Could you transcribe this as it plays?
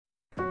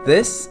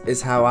This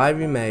is how I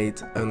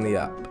remade Only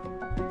Up.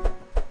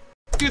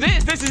 Do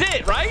this is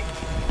it, right?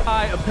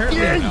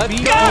 Apparently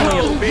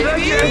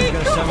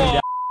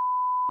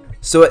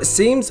So it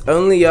seems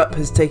Only Up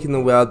has taken the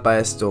world by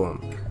a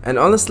storm. And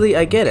honestly,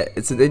 I get it.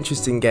 It's an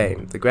interesting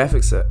game. The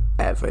graphics are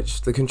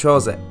average. The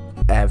controls are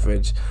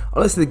average.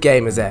 Honestly, the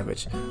game is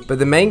average. But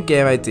the main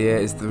game idea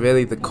is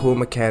really the cool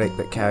mechanic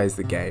that carries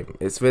the game.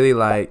 It's really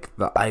like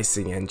the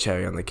icing and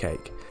cherry on the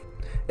cake.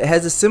 It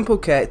has a simple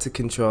character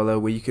controller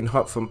where you can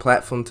hop from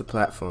platform to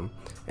platform.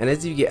 And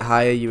as you get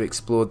higher, you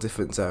explore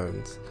different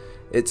zones.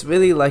 It's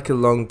really like a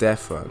long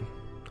death run.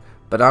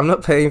 But I'm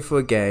not paying for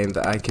a game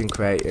that I can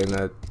create in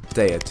a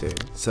day or two.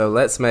 So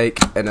let's make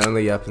an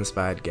Only Up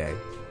inspired game.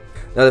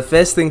 Now the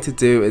first thing to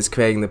do is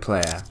creating the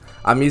player.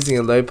 I'm using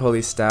a low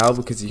poly style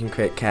because you can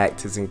create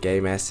characters and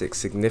game assets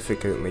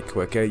significantly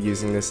quicker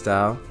using this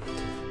style.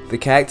 The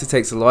character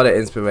takes a lot of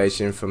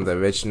inspiration from the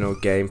original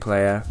game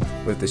player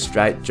with the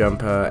striped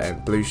jumper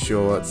and blue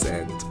shorts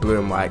and blue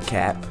and white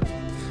cap.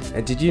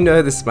 And did you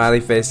know the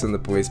smiley face on the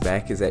boy's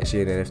back is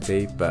actually an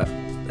NFT? But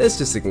let's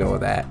just ignore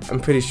that.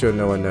 I'm pretty sure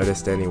no one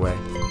noticed anyway.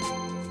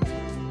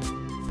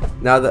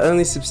 Now the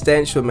only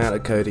substantial amount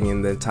of coding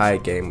in the entire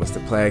game was the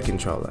player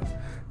controller.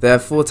 There are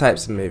 4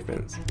 types of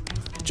movements: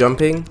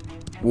 jumping,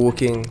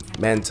 walking,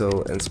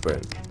 mental, and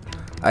sprint.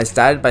 I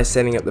started by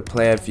setting up the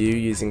player view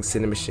using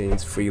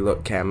Cinemachine's free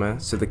look camera,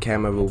 so the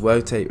camera will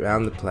rotate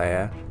around the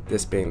player,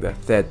 this being the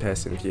third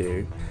person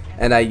view,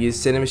 and I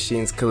used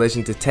Cinemachine's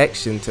collision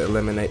detection to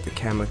eliminate the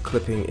camera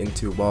clipping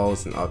into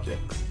walls and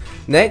objects.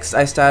 Next,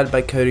 I started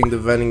by coding the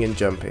running and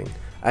jumping.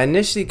 I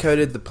initially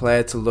coded the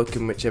player to look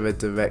in whichever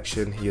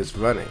direction he was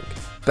running,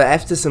 but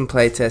after some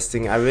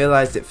playtesting I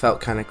realized it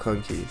felt kinda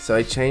clunky, so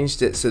I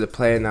changed it so the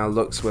player now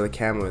looks where the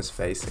camera is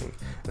facing,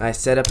 and I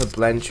set up a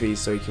blend tree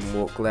so he can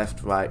walk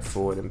left, right,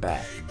 forward and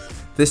back.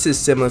 This is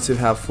similar to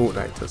how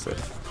Fortnite does it.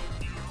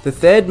 The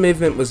third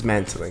movement was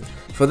mantling.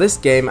 For this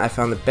game I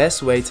found the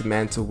best way to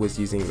mantle was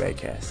using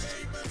raycast.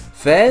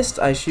 First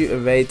I shoot a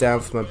ray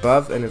down from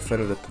above and in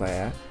front of the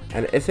player,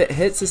 and if it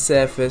hits a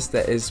surface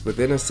that is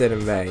within a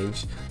certain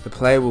range, the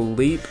player will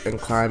leap and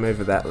climb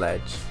over that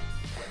ledge.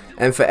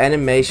 And for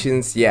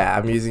animations, yeah,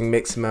 I'm using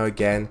Mixamo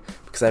again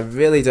because I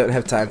really don't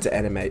have time to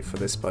animate for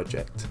this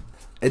project.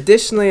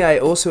 Additionally, I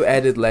also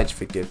added ledge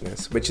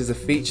forgiveness, which is a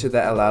feature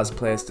that allows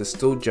players to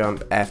still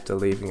jump after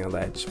leaving a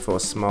ledge for a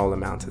small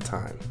amount of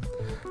time.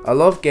 A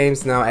lot of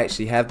games now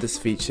actually have this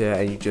feature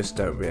and you just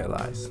don't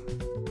realize.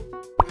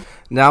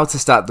 Now to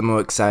start the more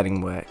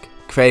exciting work,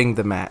 creating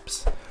the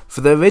maps. For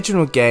the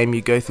original game,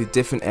 you go through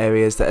different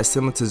areas that are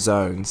similar to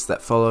zones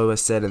that follow a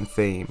certain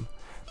theme.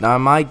 Now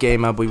in my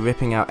game I'll be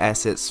ripping out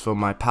assets from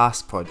my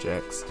past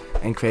projects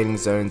and creating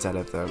zones out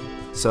of them.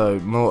 So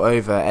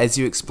moreover, as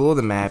you explore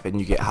the map and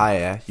you get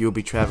higher, you'll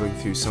be traveling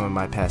through some of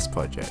my past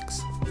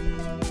projects.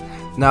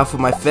 Now for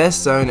my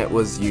first zone it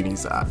was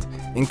Unisart.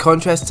 In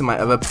contrast to my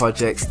other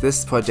projects,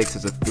 this project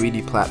is a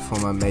 3D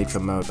platformer made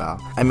for mobile.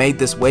 I made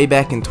this way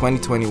back in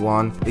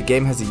 2021. The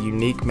game has a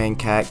unique main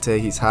character.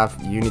 He's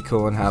half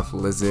unicorn, half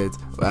lizard,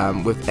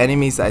 with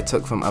enemies that I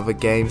took from other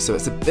games, so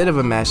it's a bit of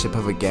a mashup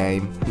of a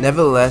game.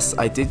 Nevertheless,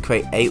 I did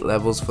create 8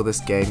 levels for this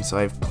game, so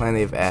I have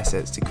plenty of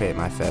assets to create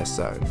my first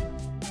zone.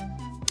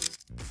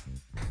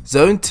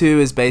 Zone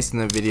 2 is based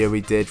on a video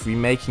we did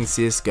remaking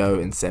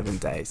CSGO in 7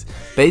 days.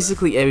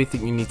 Basically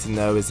everything you need to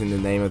know is in the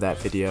name of that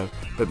video,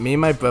 but me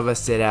and my brother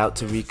set out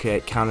to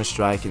recreate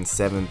Counter-Strike in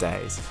 7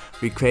 days.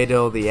 We created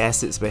all the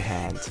assets by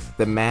hand,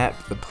 the map,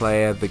 the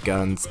player, the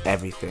guns,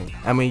 everything.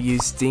 And we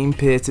used Steam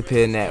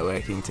peer-to-peer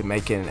networking to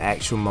make it an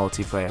actual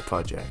multiplayer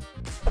project.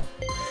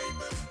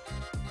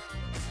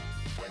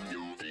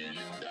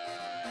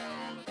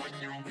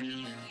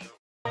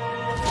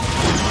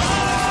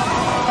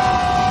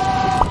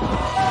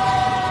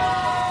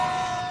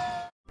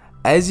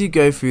 As you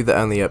go through the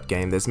Only Up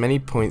game, there's many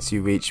points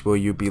you reach where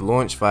you'll be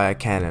launched via a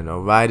cannon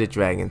or ride a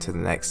dragon to the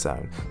next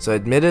zone. So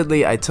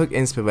admittedly, I took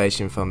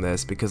inspiration from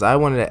this because I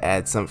wanted to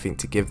add something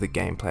to give the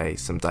gameplay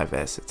some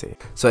diversity.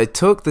 So I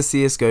took the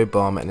CSGO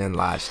bomb and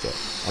enlarged it.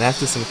 And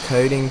after some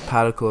coding,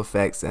 particle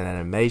effects and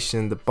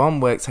animation, the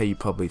bomb works how you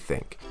probably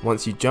think.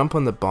 Once you jump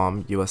on the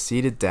bomb, you are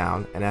seated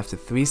down, and after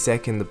 3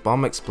 seconds the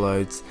bomb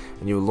explodes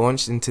and you are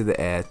launched into the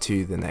air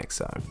to the next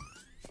zone.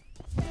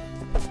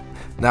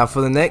 Now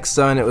for the next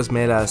zone, it was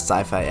made out of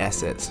sci-fi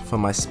assets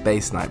from my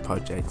Space Knight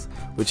project,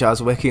 which I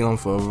was working on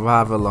for a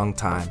rather long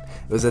time.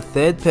 It was a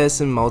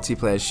third-person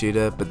multiplayer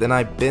shooter, but then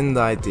I binned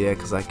the idea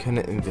because I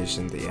couldn't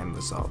envision the end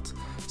result.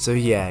 So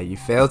yeah, you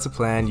fail to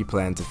plan, you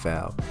plan to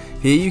fail.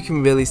 Here you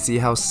can really see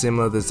how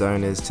similar the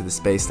zone is to the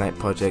Space Knight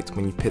project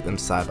when you put them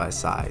side by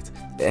side.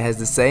 It has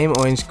the same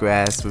orange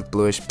grass with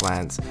bluish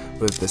plants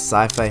with the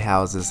sci-fi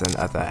houses and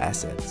other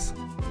assets.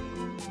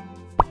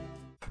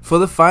 For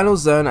the final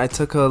zone, I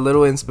took a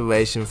little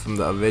inspiration from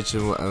the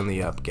original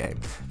Only Up game.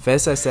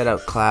 First I set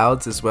out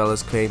clouds as well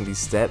as creating these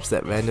steps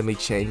that randomly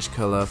change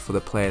colour for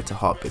the player to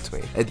hop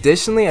between.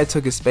 Additionally, I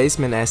took a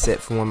spaceman asset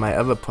from one of my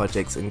other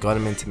projects and got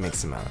him into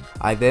Mixamount.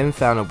 I then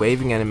found a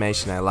waving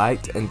animation I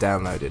liked and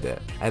downloaded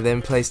it. I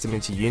then placed him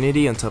into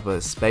Unity on top of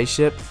a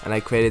spaceship, and I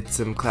created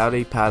some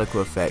cloudy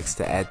particle effects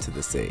to add to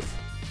the scene.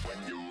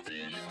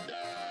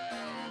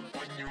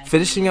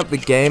 Finishing up the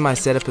game, I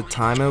set up a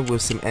timer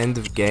with some end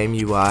of game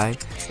UI.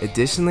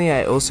 Additionally,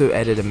 I also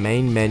added a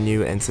main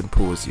menu and some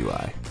pause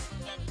UI.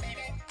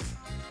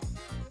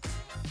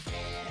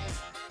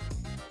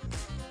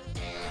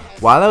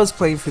 While I was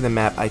playing through the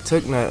map, I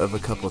took note of a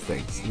couple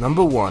things.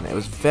 Number one, it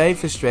was very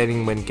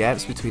frustrating when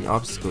gaps between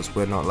obstacles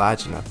were not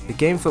large enough. The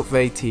game felt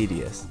very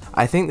tedious.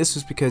 I think this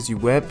was because you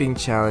weren't being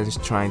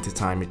challenged trying to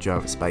time your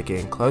jumps by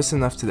getting close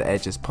enough to the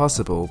edge as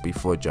possible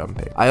before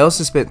jumping. I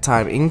also spent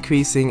time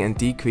increasing and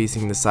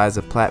decreasing the size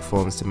of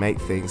platforms to make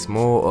things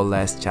more or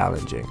less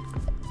challenging.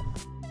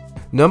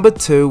 Number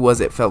 2 was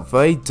it felt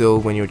very dull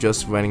when you're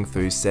just running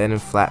through certain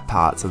flat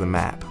parts of the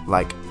map,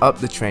 like up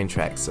the train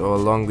tracks or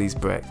along these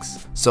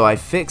bricks. So I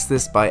fixed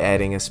this by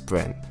adding a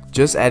sprint.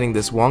 Just adding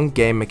this one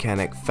game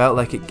mechanic felt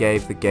like it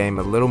gave the game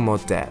a little more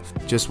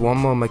depth, just one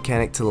more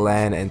mechanic to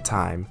learn and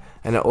time,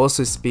 and it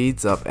also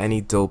speeds up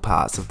any dull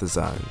parts of the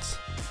zones.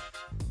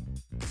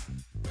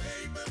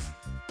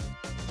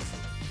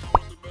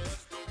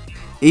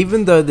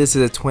 Even though this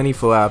is a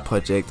 24-hour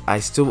project,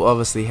 I still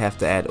obviously have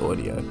to add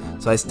audio,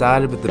 so I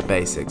started with the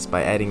basics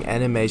by adding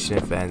animation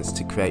events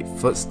to create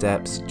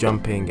footsteps,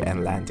 jumping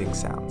and landing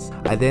sounds.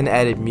 I then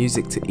added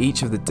music to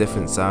each of the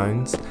different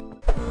zones,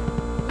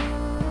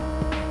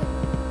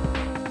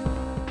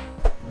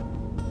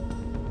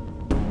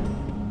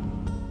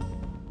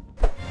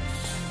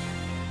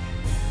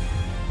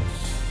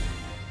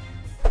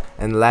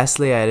 and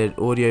lastly I added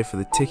audio for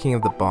the ticking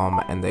of the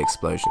bomb and the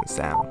explosion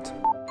sound.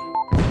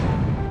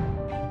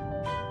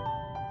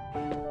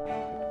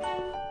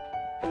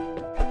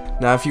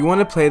 Now if you want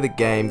to play the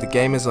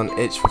game is on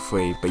itch for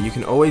free, but you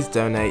can always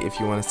donate if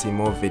you want to see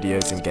more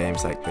videos and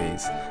games like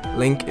these.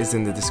 Link is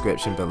in the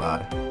description below.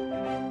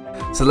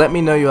 So let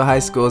me know your high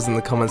scores in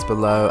the comments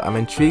below. I'm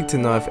intrigued to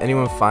know if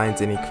anyone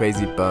finds any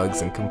crazy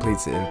bugs and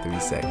completes it in 3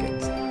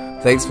 seconds.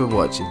 Thanks for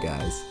watching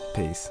guys.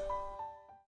 Peace.